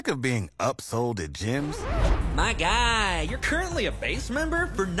of being upsold at gyms? My guy, you're currently a base member?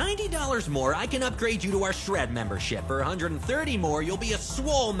 For $90 more, I can upgrade you to our Shred membership. For $130 more, you'll be a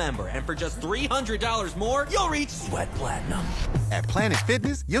Swole member. And for just $300 more, you'll reach Sweat Platinum. At Planet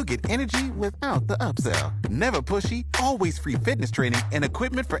Fitness, you'll get energy without the upsell. Never pushy, always free fitness training and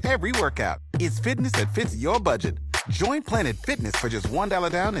equipment for every workout. It's fitness that fits your budget. Join Planet Fitness for just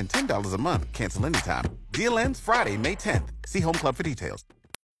 $1 down and $10 a month. Cancel anytime. Deal ends Friday, May 10th. See Home Club for details.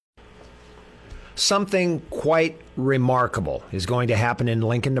 Something quite remarkable is going to happen in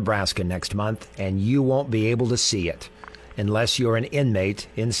Lincoln, Nebraska next month, and you won't be able to see it unless you're an inmate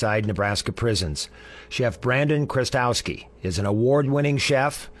inside Nebraska prisons. Chef Brandon Krastowski is an award-winning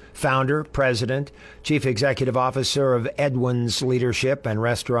chef, founder, president, chief executive officer of Edwin's Leadership and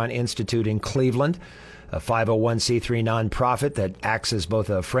Restaurant Institute in Cleveland, a 501c3 nonprofit that acts as both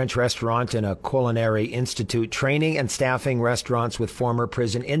a French restaurant and a culinary institute, training and staffing restaurants with former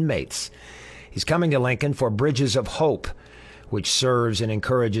prison inmates. He's coming to Lincoln for Bridges of Hope, which serves and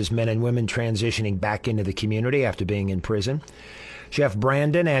encourages men and women transitioning back into the community after being in prison. Chef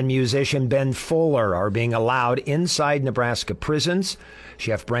Brandon and musician Ben Fuller are being allowed inside Nebraska prisons.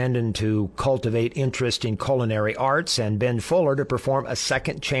 Chef Brandon to cultivate interest in culinary arts, and Ben Fuller to perform a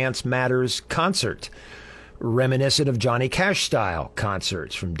Second Chance Matters concert, reminiscent of Johnny Cash-style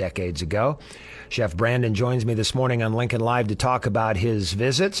concerts from decades ago. Chef Brandon joins me this morning on Lincoln Live to talk about his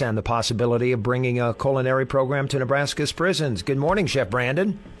visits and the possibility of bringing a culinary program to Nebraska's prisons. Good morning, Chef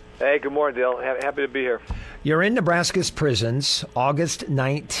Brandon. Hey, good morning, Dale. Happy to be here. You're in Nebraska's prisons August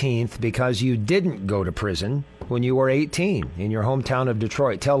 19th because you didn't go to prison when you were 18 in your hometown of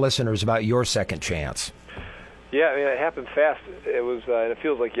Detroit. Tell listeners about your second chance. Yeah, I mean, it happened fast. It was, and it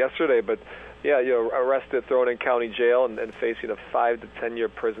feels like yesterday, but yeah, arrested, thrown in county jail, and facing a 5 to 10 year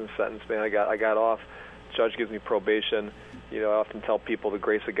prison sentence. Man, I got off. Judge gives me probation. I often tell people the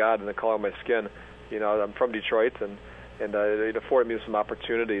grace of God and the color of my skin. I'm from Detroit, and it afforded me some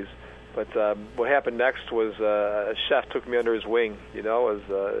opportunities. But what happened next was a chef took me under his wing. I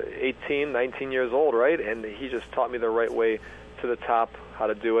was 18, 19 years old, right? And he just taught me the right way to the top, how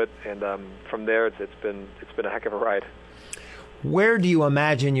to do it. And from there, it's been a heck of a ride. Where do you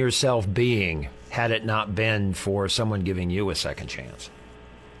imagine yourself being had it not been for someone giving you a second chance?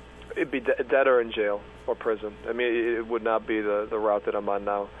 It'd be dead or in jail or prison. I mean, it would not be the route that I'm on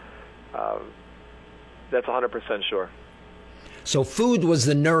now. That's 100% sure. So food was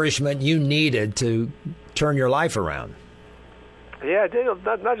the nourishment you needed to turn your life around. Yeah, Daniel,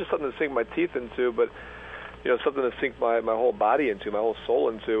 not just something to sink my teeth into, but something to sink my whole body into, my whole soul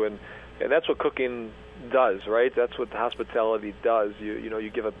into, and that's what cooking does, right? That's what hospitality does.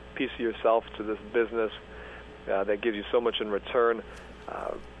 You give a piece of yourself to this business that gives you so much in return.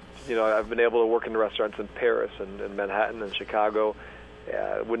 I've been able to work in restaurants in Paris and Manhattan and Chicago.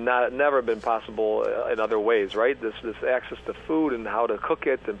 Would never have been possible in other ways, right? This access to food and how to cook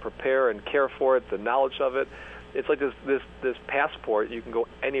it and prepare and care for it, the knowledge of it. It's like this passport you can go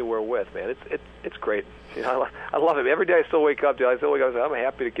anywhere with, man. It's great. I love it. Every day I still wake up, dude. I still wake up and say, I'm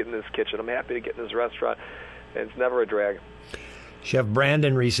happy to get in this kitchen. I'm happy to get in this restaurant. And it's never a drag. Chef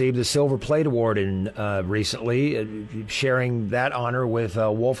Brandon received a Silver Plate Award recently, sharing that honor with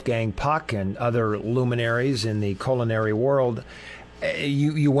Wolfgang Puck and other luminaries in the culinary world.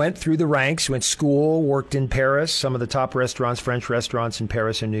 You went through the ranks, went to school, worked in Paris, some of the top restaurants, French restaurants in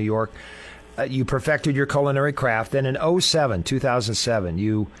Paris and New York. You perfected your culinary craft. Then in 2007,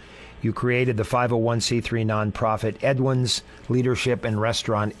 you created the 501c3 nonprofit Edwin's Leadership and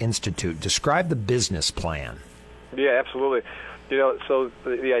Restaurant Institute. Describe the business plan. Yeah, absolutely. So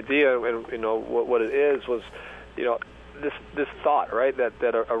the idea and what it is was, this thought, right,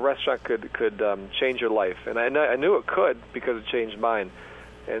 that a restaurant could change your life, and I knew it could because it changed mine.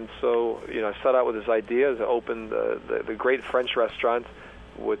 And so I set out with this idea to open the great French restaurant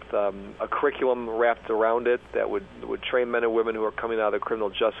with a curriculum wrapped around it that would train men and women who are coming out of the criminal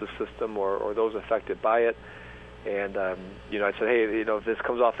justice system or those affected by it. And I said, hey, if this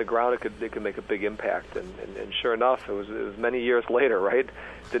comes off the ground, it could make a big impact. And sure enough, it was many years later, right?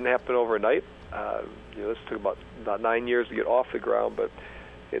 It didn't happen overnight. This took about 9 years to get off the ground, but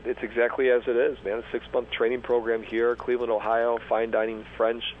it's exactly as it is, man. A 6-month training program here, Cleveland, Ohio, fine dining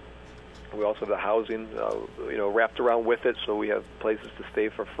French. We also have the housing, wrapped around with it, so we have places to stay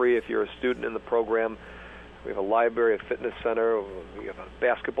for free if you're a student in the program. We have a library, a fitness center. We have a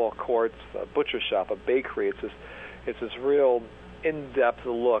basketball court, a butcher shop, a bakery. It's this real in-depth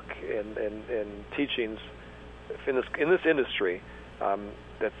look and teachings in this industry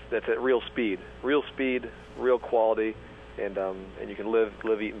that's at real speed, real quality, and you can live,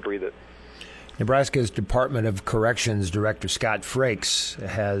 eat, and breathe it. Nebraska's Department of Corrections Director Scott Frakes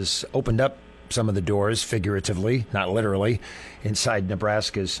has opened up some of the doors, figuratively, not literally, inside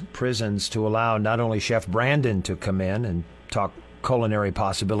Nebraska's prisons to allow not only Chef Brandon to come in and talk culinary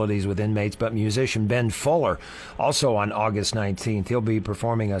possibilities with inmates, but musician Ben Fuller. Also on August 19th, he'll be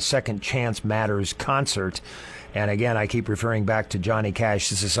performing a Second Chance Matters concert. And again, I keep referring back to Johnny Cash.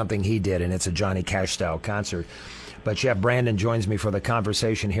 This is something he did, and it's a Johnny Cash-style concert. But Chef Brandon joins me for the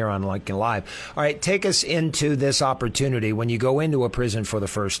conversation here on Lincoln Live. All right, take us into this opportunity when you go into a prison for the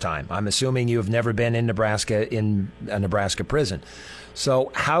first time. I'm assuming you have never been in Nebraska, in a Nebraska prison.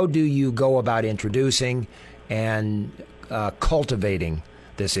 So how do you go about introducing and cultivating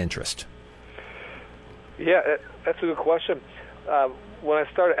this interest? Yeah, that's a good question. When I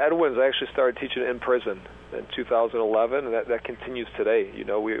started Edwin's, I actually started teaching in prison in 2011, and that continues today. You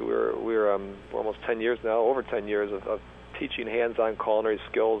know, we're almost 10 years now, over 10 years of teaching hands-on culinary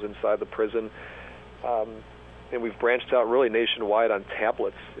skills inside the prison, and we've branched out really nationwide on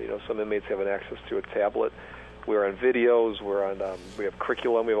tablets. You know, some inmates have an access to a tablet. We're on videos. We have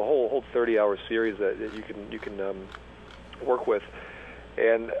curriculum. We have a whole 30-hour series that you can work with,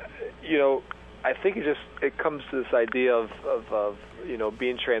 and you know, I think it comes to this idea of you know,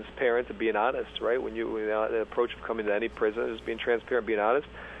 being transparent and being honest, right? When the approach of coming to any prison is being transparent, being honest,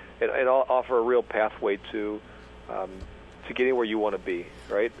 and offer a real pathway to getting where you want to be,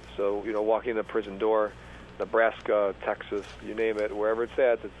 right? So, you know, walking in the prison door, Nebraska, Texas, you name it, wherever it's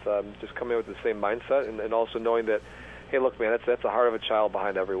at, it's just coming in with the same mindset, and also knowing that, hey, look, man, that's the heart of a child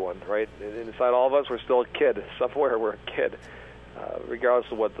behind everyone, right? And inside all of us, we're still a kid. Somewhere we're a kid.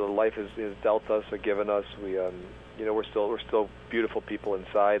 Regardless of what the life has dealt us or given us, you know, we're still beautiful people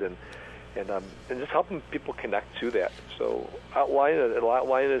inside, and just helping people connect to that. So outlining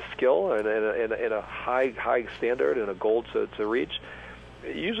a skill and a high standard and a goal to reach,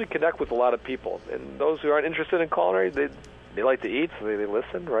 you usually connect with a lot of people. And those who aren't interested in culinary, they like to eat, so they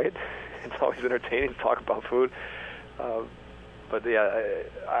listen, right? It's always entertaining to talk about food. But yeah,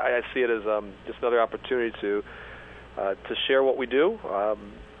 I see it as just another opportunity to share what we do,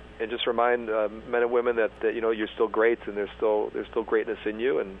 and just remind men and women that you know, you're still great, and there's still greatness in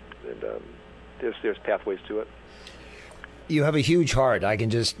you, and there's pathways to it. You have a huge heart. I can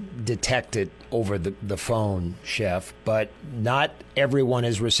just detect it over the phone, Chef, but not everyone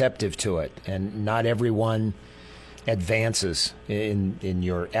is receptive to it, and not everyone advances in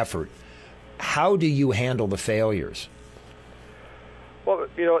your effort. How do you handle the failures? Well,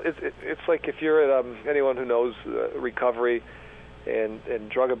 you know, it's like if you're at anyone who knows recovery and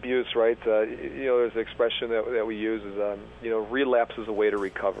drug abuse, right? You know, there's an expression that we use is, you know, relapse is a way to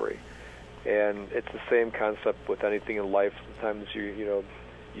recovery, and it's the same concept with anything in life. Sometimes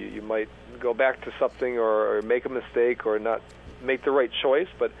you might go back to something or make a mistake or not make the right choice,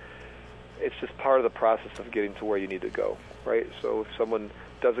 but it's just part of the process of getting to where you need to go, right? So if someone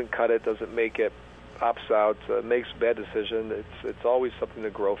doesn't cut it, doesn't make it, opts out, makes a bad decision, it's always something to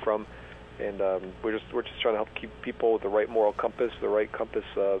grow from, and we're just trying to help keep people with the right moral compass,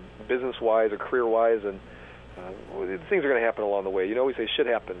 business-wise or career-wise, and things are going to happen along the way. You know, we say shit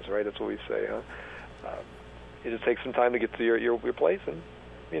happens, right? That's what we say. Huh? It just takes some time to get to your place, and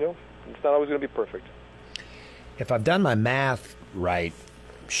you know, it's not always going to be perfect. If I've done my math right,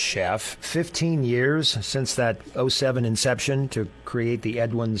 Chef, 15 years since that 2007 inception to create the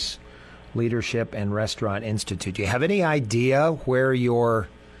Edwin's Leadership and Restaurant Institute. Do you have any idea where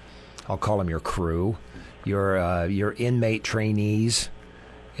I'll call them your crew, your inmate trainees,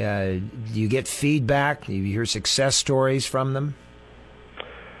 do you get feedback? Do you hear success stories from them?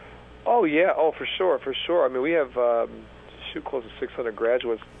 Oh, yeah. Oh, for sure. I mean, we have close to 600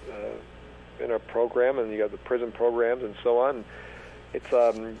 graduates in our program, and you got the prison programs and so on. It's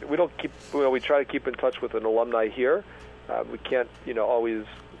we try to keep in touch with an alumni here. We can't, you know, always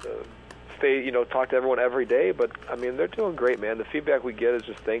talk to everyone every day, but I mean, they're doing great, man. The feedback we get is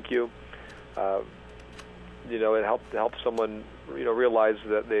just thank you. You know, it helps someone, you know, realize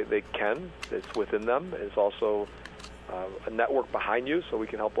that they can. It's within them. It's also a network behind you, so we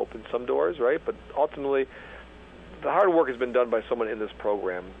can help open some doors, right? But ultimately, the hard work has been done by someone in this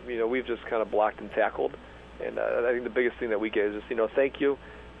program. You know, we've just kind of blocked and tackled, and I think the biggest thing that we get is just, you know, thank you,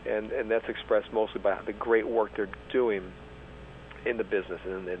 and that's expressed mostly by the great work they're doing in the business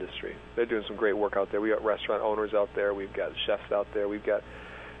and in the industry. They're doing some great work out there. We got restaurant owners out there. We've got chefs out there. We've got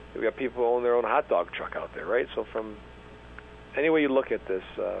people who own their own hot dog truck out there, right? So from any way you look at this,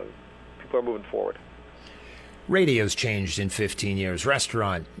 people are moving forward. Radio's changed in 15 years.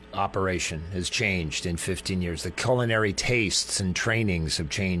 Restaurant operation has changed in 15 years. The culinary tastes and trainings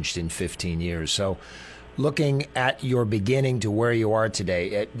have changed in 15 years. So Looking at your beginning to where you are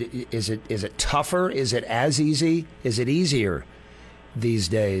today, is it tougher? Is it as easy? Is it easier these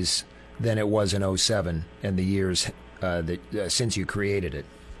days than it was in 2007 and the years since you created it?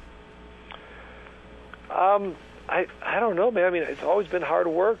 I don't know, man. I mean, it's always been hard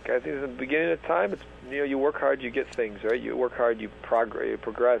work. I think at the beginning of time, it's, you work hard, you get things, right? You work hard, you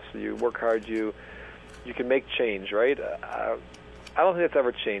progress. You work hard, you can make change, right? I don't think that's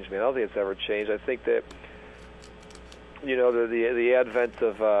ever changed, man. I don't think it's ever changed. I think that, the advent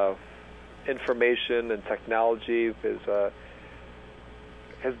of information and technology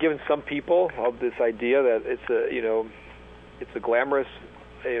has given some people of this idea that it's a glamorous,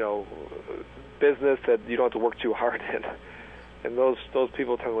 business that you don't have to work too hard in, and those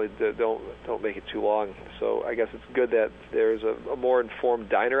people generally don't make it too long. So I guess it's good that there's a more informed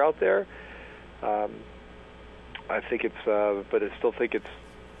diner out there. I think but I still think it's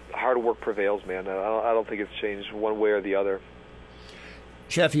hard work prevails, man. I don't think it's changed one way or the other.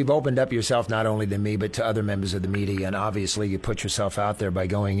 Chef, you've opened up yourself not only to me but to other members of the media, and obviously you put yourself out there by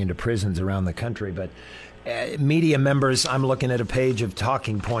going into prisons around the country. But media members, I'm looking at a page of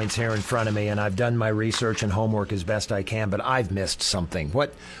talking points here in front of me, and I've done my research and homework as best I can, but I've missed something.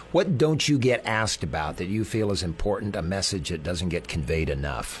 What don't you get asked about that you feel is important, a message that doesn't get conveyed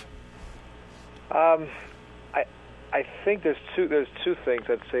enough? I think there's two things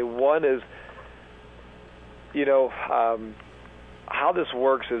I'd say. One is, how this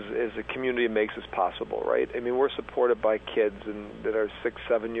works is the community makes this possible, right? I mean, we're supported by kids that are 6,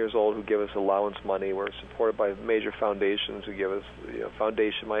 7 years old who give us allowance money. We're supported by major foundations who give us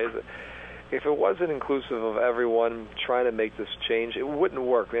foundation money. If it wasn't inclusive of everyone trying to make this change, it wouldn't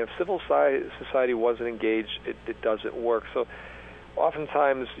work. Man, if civil society wasn't engaged, it doesn't work. So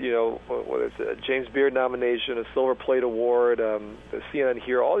oftentimes, whether it's a James Beard nomination, a Silver Plate Award, the CNN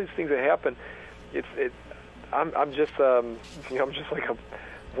Hero, all these things that happen, I'm just like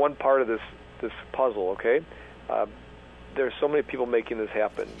one part of this puzzle. Okay, there's so many people making this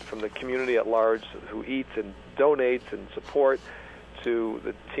happen, from the community at large who eats and donates and support, to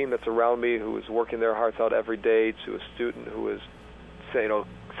the team that's around me who is working their hearts out every day, to a student who is,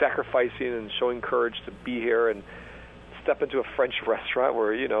 sacrificing and showing courage to be here and step into a French restaurant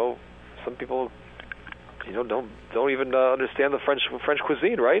where some people don't even understand the French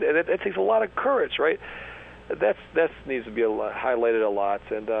cuisine, right? And it takes a lot of courage, right? That needs to be highlighted a lot.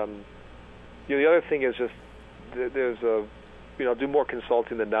 And the other thing is just there's do more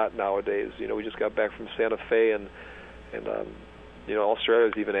consulting than not nowadays. We just got back from Santa Fe, and Australia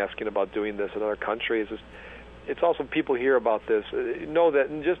is even asking about doing this in other countries. It's also, people hear about this, know that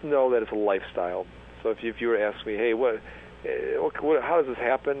it's a lifestyle. So if you were to ask me, hey, how does this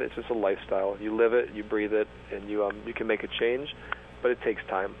happen? It's just a lifestyle. You live it, you breathe it, and you can make a change. But it takes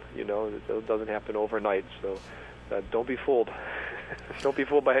time, it doesn't happen overnight. So don't be fooled. Don't be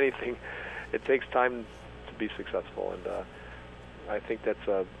fooled by anything. It takes time to be successful, and I think that's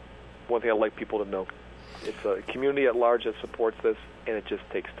one thing I'd like people to know. It's a community at large that supports this, and it just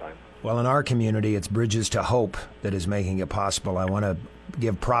takes time. Well, in our community, it's Bridges to Hope that is making it possible. I want to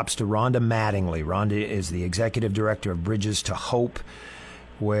give props to Rhonda Mattingly. Rhonda is the executive director of Bridges to Hope,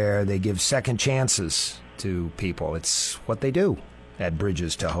 where they give second chances to people. It's what they do at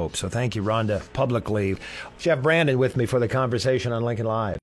Bridges to Hope. So thank you, Rhonda, publicly. Chef Brandon with me for the conversation on Lincoln Live.